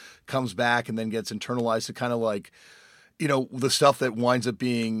then comes back and then gets internalized to kind of like, you know, the stuff that winds up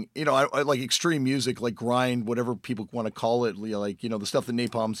being, you know, I like extreme music, like grind, whatever people want to call it, like, you know, the stuff that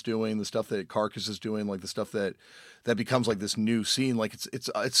Napalm's doing, the stuff that Carcass is doing, like the stuff that becomes like this new scene. Like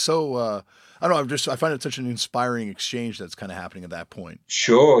it's so, I don't know, I find it such an inspiring exchange that's kind of happening at that point.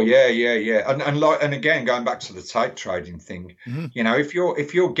 Sure. Yeah. And again, going back to the tape trading thing, you know, if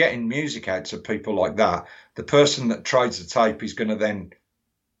you're getting music out to people like that, the person that trades the tape is going to then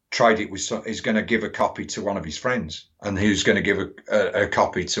trade it with, is going to give a copy to one of his friends, and who's going to give a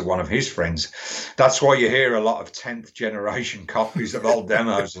copy to one of his friends. That's why you hear a lot of 10th generation copies of old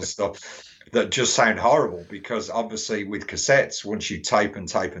demos and stuff that just sound horrible, because obviously with cassettes, once you tape and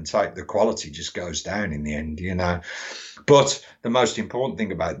tape and tape, the quality just goes down in the end, you know. But the most important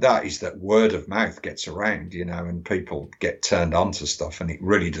thing about that is that word of mouth gets around, you know, and people get turned on to stuff, and it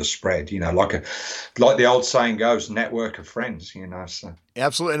really does spread, you know, like the old saying goes, network of friends, you know. So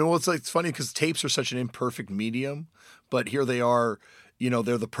absolutely. And it's funny because tapes are such an imperfect medium, but here they are, you know,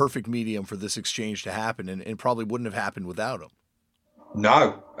 they're the perfect medium for this exchange to happen, and probably wouldn't have happened without them.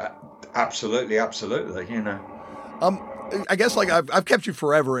 No, absolutely, you know. I guess like I've kept you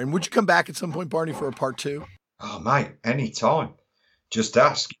forever, and would you come back at some point, Barney, for a part 2? Oh, mate, anytime. Just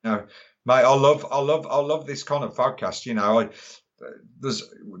ask, you know, mate. I love this kind of podcast. You know,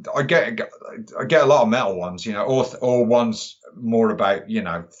 I get a lot of metal ones, you know, or ones more about, you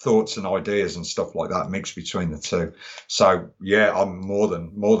know, thoughts and ideas and stuff like that mixed between the two. So yeah, I'm more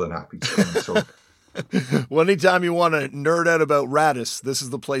than happy to talk. Well, anytime you want to nerd out about Radis, this is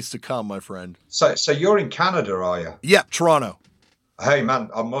the place to come, my friend. So you're in Canada, are you? Yeah, Toronto. Hey man,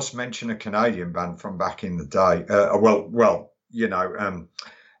 I must mention a Canadian band from back in the day. Well, you know,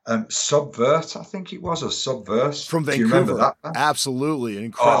 Subvert, I think it was, a Subverse from Vancouver. Do you remember that band? Absolutely, an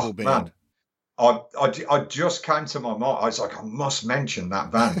incredible band. Man. I just came to my mind. I was like, I must mention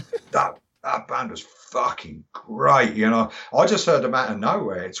that band. that band was fucking great, you know. I just heard them out of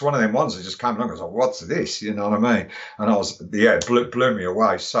nowhere. It's one of them ones that just came along. I was like, what's this? You know what I mean? And it blew me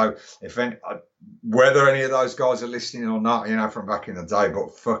away. So whether any of those guys are listening or not, you know, from back in the day,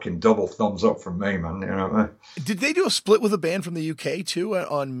 but fucking double thumbs up from me, man. You know what I mean? Did they do a split with a band from the UK too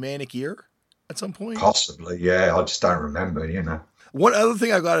on Manic Ear at some point? Possibly, yeah. I just don't remember, you know. One other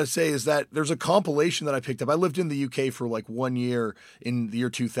thing I got to say is that there's a compilation that I picked up. I lived in the UK for like 1 year in the year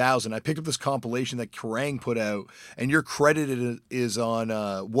 2000. I picked up this compilation that Kerrang put out, and your credit is on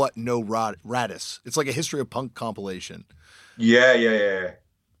What No Radis. It's like a history of punk compilation. Yeah.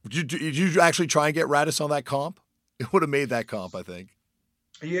 Did you actually try and get Radis on that comp? It would have made that comp, I think.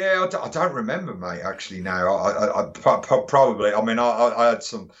 Yeah, I don't remember, mate. Actually, now I probably. I mean, I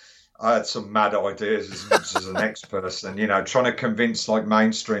had some mad ideas as much as the next person, you know, trying to convince like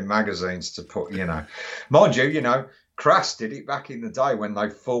mainstream magazines to put, you know, mind you, you know, Crass did it back in the day when they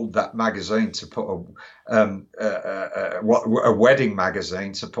fooled that magazine to put a wedding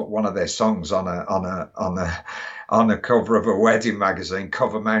magazine to put one of their songs on a cover of a wedding magazine,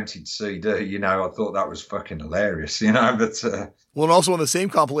 cover mounted CD. You know, I thought that was fucking hilarious. You know, but well, and also on the same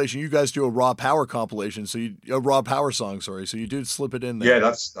compilation, you guys do a Raw Power compilation, so a Raw Power song, sorry, so you do slip it in there. Yeah,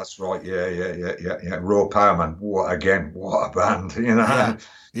 that's right. Yeah. Raw Power, man. What a band. You know.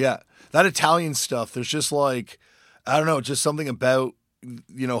 Yeah. That Italian stuff. There's just like, I don't know, just something about,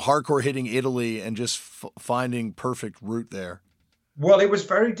 you know, hardcore hitting Italy and just finding perfect route there. Well, it was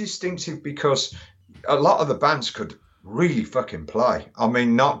very distinctive because a lot of the bands could really fucking play. I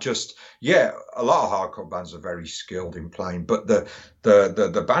mean, not just, a lot of hardcore bands are very skilled in playing, but the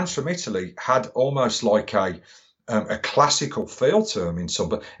bands from Italy had almost like a classical feel to them in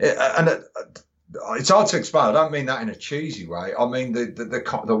some, and it's hard to explain. I don't mean that in a cheesy way. I mean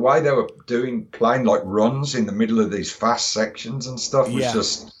the way they were playing like runs in the middle of these fast sections and stuff was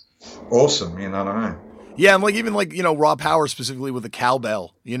just awesome. You know what I mean? Yeah, and like even like, you know, Raw Power specifically with the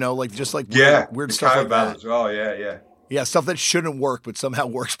cowbell. You know, like just like weird stuff like that as well. Yeah, stuff that shouldn't work but somehow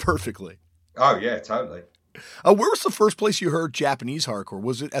works perfectly. Oh yeah, totally. Where was the first place you heard Japanese hardcore?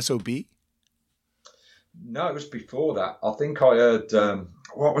 Was it SOB? No, it was before that. I think I heard,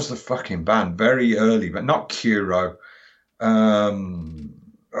 what was the fucking band? Very early, but not Kuro.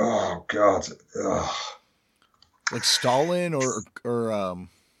 Oh, God. Ugh. Like Stalin or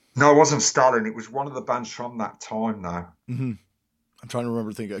No, it wasn't Stalin. It was one of the bands from that time now. Mm-hmm. I'm trying to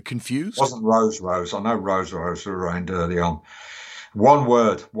remember thinking. Confused? It wasn't Rose. I know Rose were around early on. One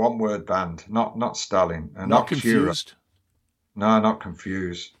word band. Not Stalin. Not Confused? Kuro. No, not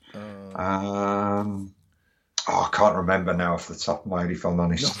Confused. I can't remember now off the top of my head, if I'm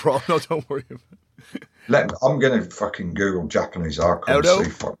honest. No problem. No, don't worry about it. I'm going to fucking Google Japanese hardcore. Odo?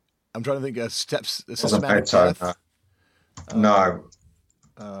 I'm trying to think of Systematic Death. No.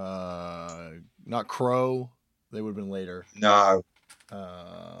 Not Crow. They would have been later. No.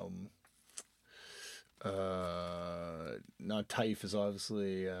 Not Taif is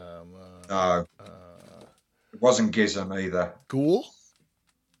obviously. No. It wasn't Gizm either. Ghoul?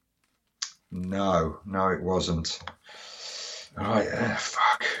 No, it wasn't. Right,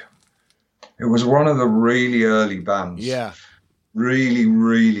 fuck. It was one of the really early bands. Yeah. Really,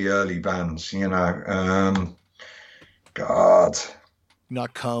 really early bands, you know. God.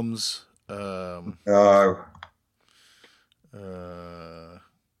 Not Comes. No.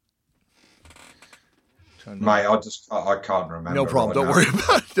 Mate, I can't remember. No problem. Don't worry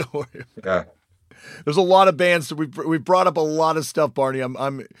about it. Don't worry about it. Yeah. There's a lot of bands. We've brought up a lot of stuff, Barney.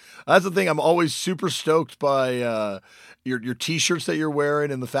 That's the thing. I'm always super stoked by your T-shirts that you're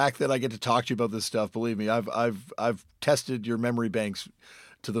wearing and the fact that I get to talk to you about this stuff. Believe me, I've tested your memory banks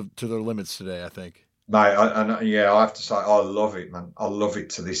to their limits today, I think. Mate, I have to say, I love it, man. I love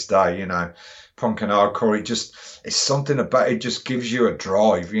it to this day. You know, punk and hardcore. It's something about it. Just gives you a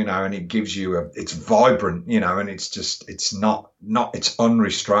drive, you know, and it gives you it's vibrant, you know, and it's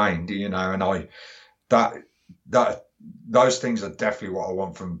unrestrained, you know, and those things are definitely what I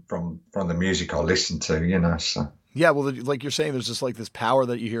want from the music I listen to, you know. So. Yeah, well, like you're saying, there's just like this power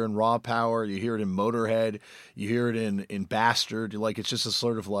that you hear in Raw Power, you hear it in Motorhead, you hear it in Bastard. Like it's just a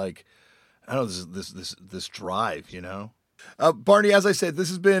sort of like, I don't know, this drive, you know. Barney, as I said, this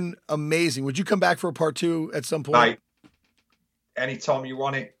has been amazing. Would you come back for a part 2 at some point? Mate, anytime you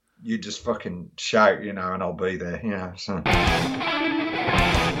want it, you just fucking shout, you know, and I'll be there. Yeah. So.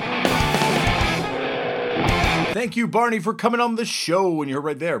 Thank you, Barney, for coming on the show. And you're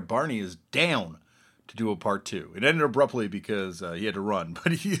right there. Barney is down to do a part 2. It ended abruptly because he had to run,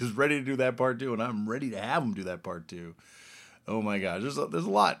 but he is ready to do that part 2, and I'm ready to have him do that part 2. Oh my gosh, there's a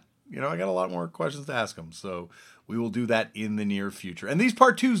lot. You know, I got a lot more questions to ask him, so we will do that in the near future. And these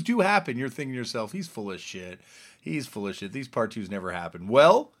part 2s do happen. You're thinking to yourself, he's full of shit. He's full of shit. These part 2s never happen.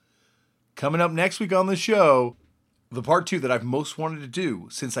 Well, coming up next week on the show, the part 2 that I've most wanted to do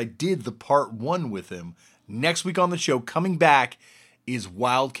since I did the part 1 with him. Next week on the show, coming back, is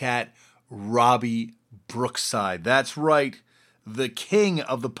Wildcat Robbie Brookside. That's right. The king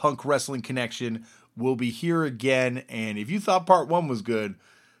of the punk wrestling connection will be here again. And if you thought part 1 was good,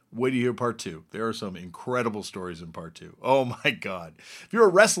 wait to hear part 2. There are some incredible stories in part 2. Oh my God. If you're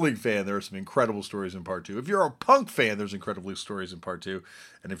a wrestling fan, there are some incredible stories in part 2. If you're a punk fan, there's incredible stories in part 2.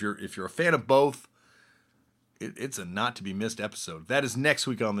 And if you're a fan of both, it's a not to be missed episode. That is next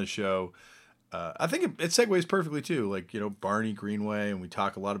week on the show. I think it segues perfectly too. Like, you know, Barney Greenway, and we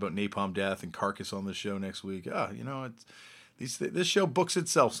talk a lot about Napalm Death and Carcass on the show next week. You know, this show books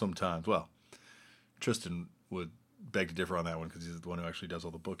itself sometimes. Well, Tristan would beg to differ on that one because he's the one who actually does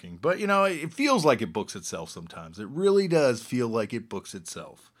all the booking. But, you know, it feels like it books itself sometimes. It really does feel like it books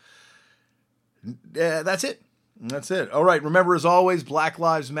itself. That's it. That's it. All right. Remember, as always, Black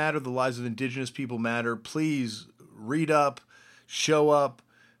Lives Matter. The lives of Indigenous people matter. Please read up, show up,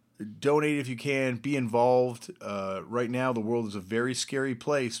 donate if you can, be involved. Right now, the world is a very scary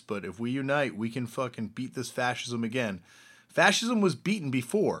place, but if we unite, we can fucking beat this fascism again. Fascism was beaten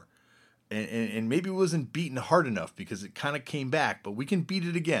before, and maybe it wasn't beaten hard enough because it kind of came back, but we can beat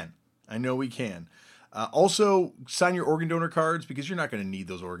it again. I know we can. Also, sign your organ donor cards because you're not going to need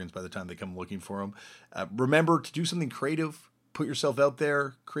those organs by the time they come looking for them. Remember to do something creative. Put yourself out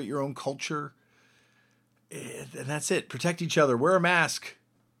there. Create your own culture. And that's it. Protect each other. Wear a mask.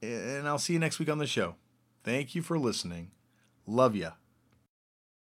 And I'll see you next week on the show. Thank you for listening. Love ya.